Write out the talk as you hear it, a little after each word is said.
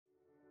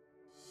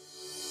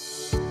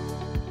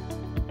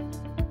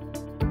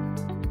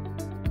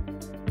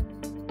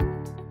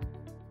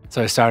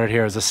So I started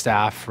here as a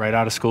staff right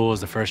out of school as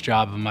the first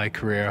job of my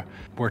career.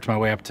 Worked my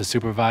way up to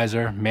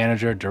supervisor,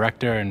 manager,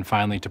 director, and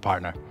finally to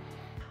partner.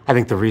 I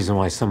think the reason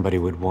why somebody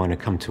would want to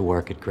come to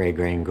work at Gray,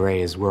 Gray &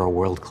 Gray is we're a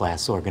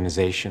world-class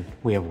organization.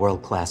 We have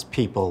world-class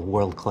people,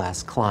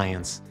 world-class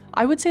clients.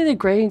 I would say that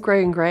Gray &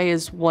 Gray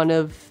is one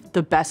of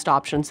the best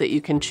options that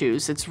you can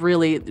choose. It's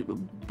really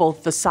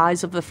both the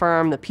size of the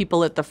firm, the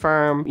people at the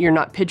firm. You're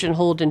not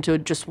pigeonholed into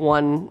just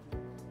one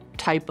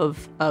type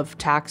of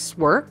tax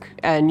work,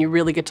 and you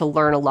really get to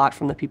learn a lot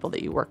from the people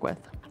that you work with.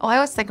 Well, I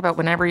always think about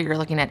whenever you're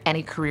looking at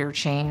any career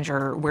change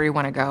or where you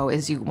want to go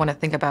is you want to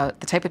think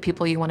about the type of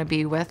people you want to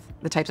be with,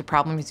 the types of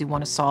problems you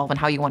want to solve, and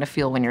how you want to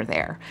feel when you're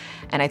there.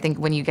 And I think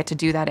when you get to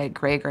do that at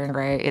Gray,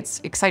 it's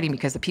exciting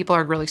because the people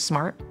are really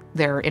smart,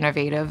 they're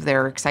innovative,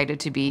 they're excited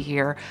to be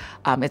here.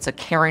 It's a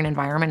caring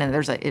environment, and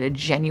there's a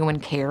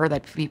genuine care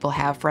that people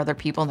have for other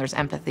people, and there's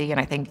empathy. And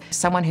I think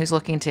someone who's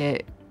looking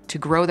to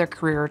grow their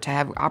career, to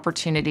have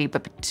opportunity,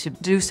 but to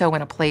do so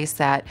in a place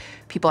that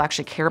people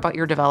actually care about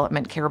your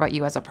development, care about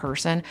you as a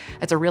person,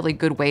 it's a really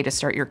good way to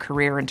start your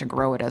career and to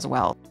grow it as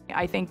well.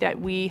 I think that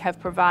we have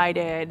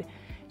provided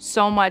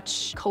so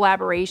much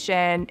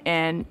collaboration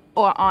and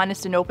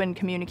honest and open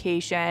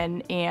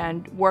communication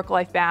and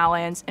work-life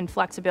balance and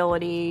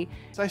flexibility.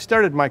 I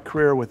started my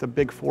career with a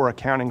Big Four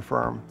accounting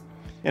firm.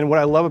 And what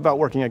I love about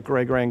working at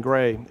Gray,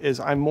 Gray is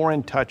I'm more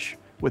in touch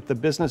with the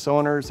business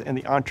owners and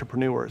the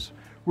entrepreneurs,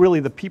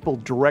 really the people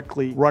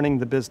directly running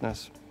the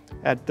business.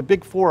 At the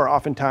Big Four,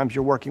 oftentimes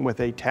you're working with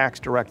a tax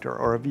director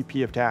or a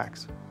VP of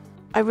tax.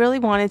 I really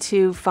wanted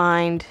to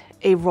find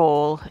a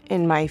role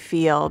in my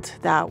field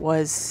that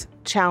was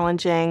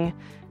challenging,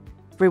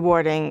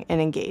 rewarding,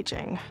 and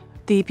engaging.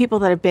 The people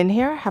that have been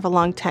here have a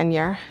long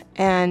tenure,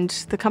 and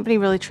the company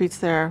really treats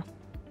their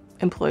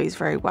employees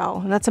very well.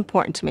 And that's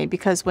important to me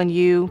because when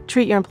you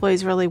treat your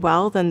employees really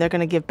well, then they're going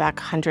to give back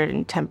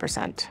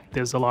 110%.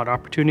 There's a lot of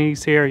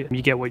opportunities here.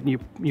 You get what you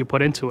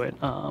put into it.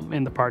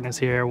 And the partners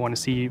here want to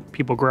see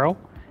people grow.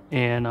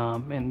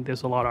 And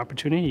there's a lot of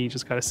opportunity. You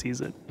just got to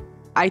seize it.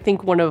 I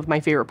think one of my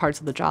favorite parts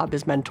of the job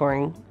is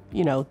mentoring,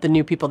 the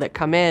new people that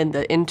come in,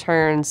 the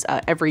interns.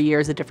 Every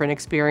year is a different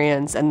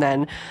experience, and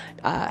then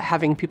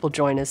having people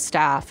join as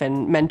staff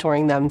and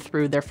mentoring them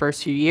through their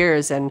first few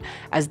years, and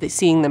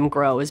seeing them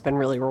grow has been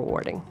really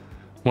rewarding.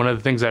 One of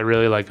the things I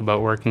really like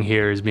about working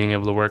here is being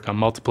able to work on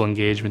multiple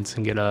engagements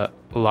and get a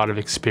lot of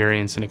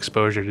experience and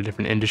exposure to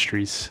different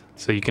industries.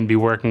 So you can be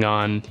working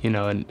on,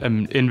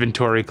 an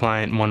inventory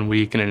client 1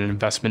 week and an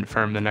investment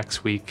firm the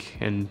next week,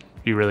 and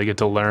you really get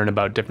to learn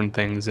about different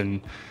things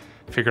and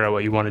figure out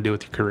what you want to do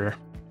with your career.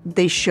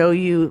 They show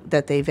you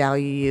that they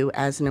value you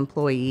as an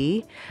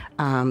employee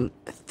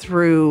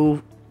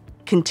through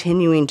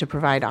continuing to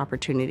provide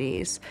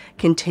opportunities,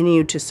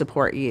 continue to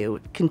support you,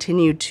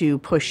 continue to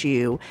push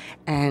you,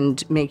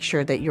 and make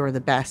sure that you're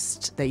the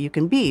best that you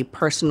can be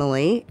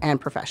personally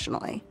and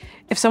professionally.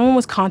 If someone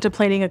was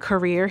contemplating a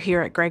career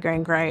here at Gray,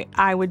 Gray,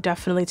 I would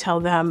definitely tell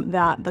them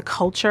that the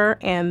culture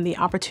and the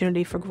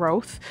opportunity for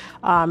growth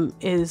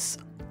is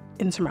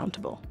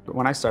insurmountable.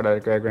 When I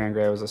started at Gray,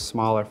 it was a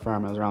smaller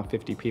firm. It was around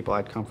 50 people.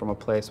 I'd come from a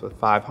place with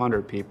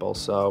 500 people,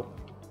 so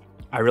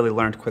I really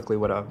learned quickly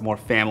what a more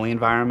family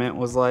environment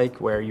was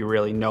like, where you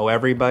really know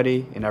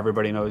everybody and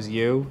everybody knows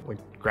you. What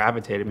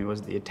gravitated me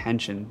was the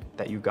attention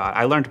that you got.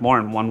 I learned more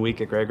in 1 week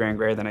at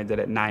Gray than I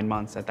did at 9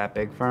 months at that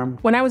big firm.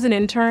 When I was an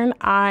intern,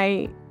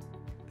 I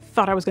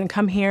thought I was going to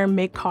come here,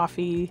 make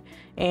coffee,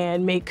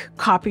 and make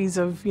copies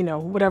of,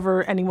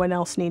 whatever anyone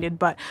else needed.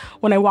 But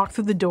when I walked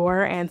through the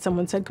door and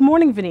someone said, "Good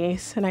morning,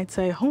 Venice," and I'd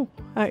say, "Oh,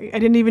 I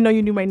didn't even know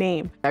you knew my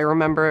name." I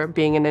remember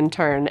being an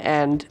intern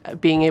and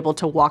being able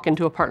to walk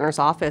into a partner's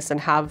office and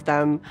have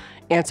them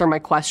answer my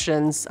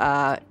questions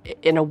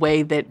in a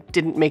way that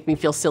didn't make me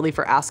feel silly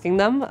for asking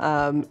them.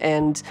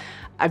 And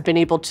I've been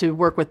able to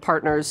work with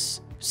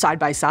partners side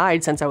by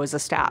side since I was a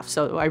staff.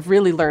 So I've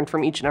really learned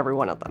from each and every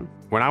one of them.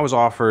 When I was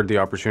offered the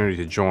opportunity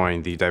to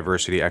join the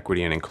Diversity,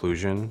 Equity, and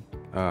Inclusion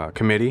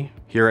Committee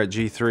here at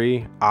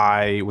G3,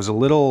 I was a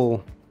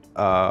little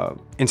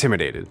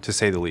intimidated, to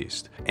say the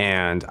least.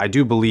 And I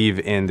do believe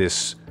in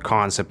this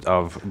concept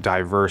of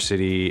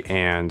diversity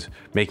and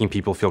making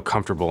people feel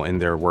comfortable in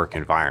their work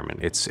environment.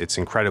 It's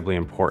incredibly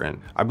important.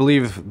 I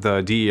believe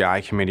the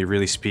DEI committee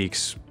really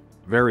speaks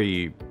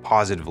very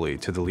positively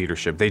to the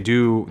leadership. This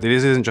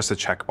isn't just a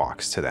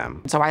checkbox to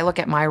them. So I look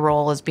at my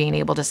role as being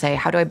able to say,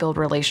 how do I build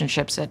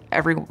relationships at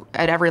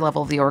every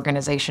level of the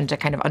organization to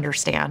kind of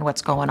understand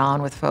what's going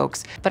on with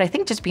folks. But I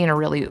think just being a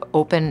really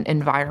open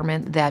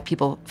environment that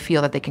people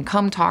feel that they can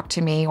come talk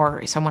to me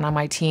or someone on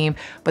my team,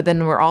 but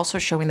then we're also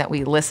showing that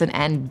we listen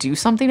and do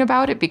something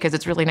about it, because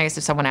it's really nice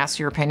if someone asks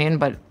your opinion,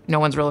 but no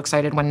one's real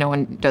excited when no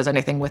one does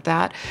anything with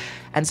that.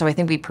 And so I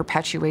think we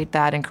perpetuate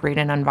that and create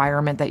an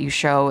environment that you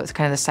show is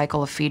kind of the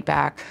cycle of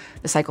feedback,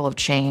 the cycle of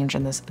change,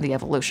 and the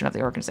evolution of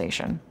the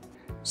organization.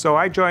 So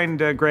I joined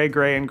Gray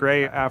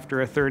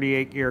after a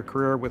 38-year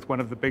career with one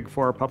of the Big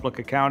Four public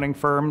accounting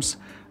firms.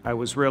 I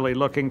was really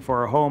looking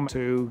for a home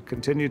to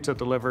continue to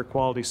deliver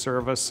quality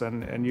service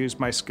and use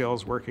my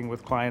skills working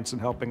with clients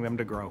and helping them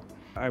to grow.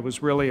 I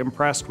was really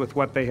impressed with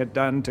what they had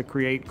done to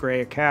create Gray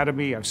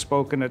Academy. I've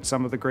spoken at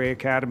some of the Gray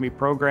Academy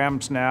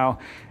programs now,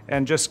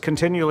 and just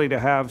continually to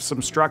have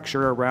some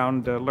structure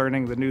around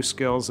learning the new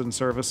skills and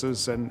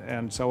services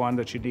and so on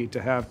that you need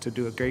to have to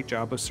do a great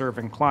job of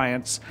serving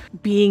clients.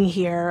 Being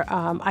here,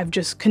 I've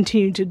just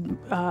continued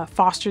to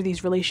foster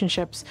these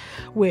relationships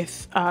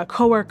with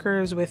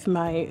coworkers, with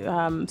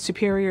my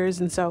superiors,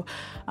 and so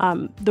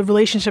the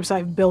relationships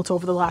I've built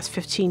over the last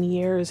 15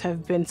 years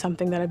have been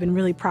something that I've been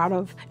really proud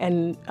of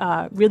and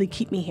really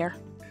keep me here.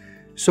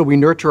 So we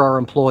nurture our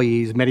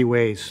employees many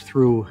ways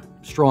through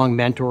strong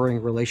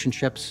mentoring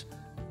relationships,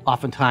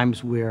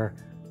 oftentimes where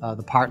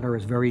the partner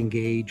is very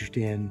engaged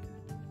in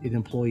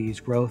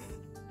employees' growth.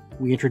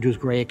 We introduced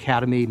Gray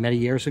Academy many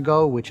years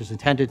ago, which is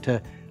intended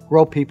to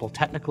grow people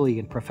technically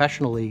and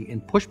professionally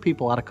and push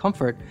people out of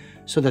comfort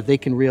so that they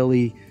can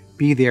really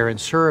be there and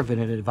serve in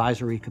an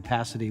advisory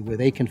capacity where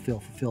they can feel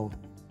fulfilled.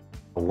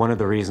 One of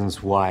the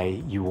reasons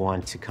why you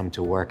want to come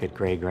to work at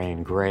Gray Gray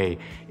 & Gray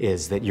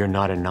is that you're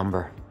not a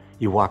number.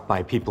 You walk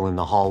by people in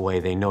the hallway,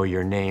 they know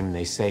your name,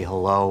 they say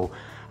hello,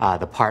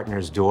 the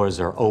partners' doors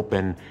are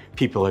open,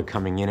 people are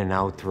coming in and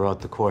out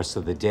throughout the course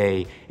of the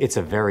day. It's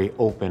a very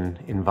open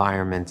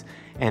environment,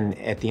 and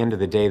at the end of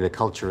the day, the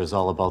culture is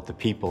all about the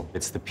people.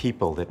 It's the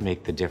people that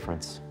make the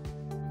difference.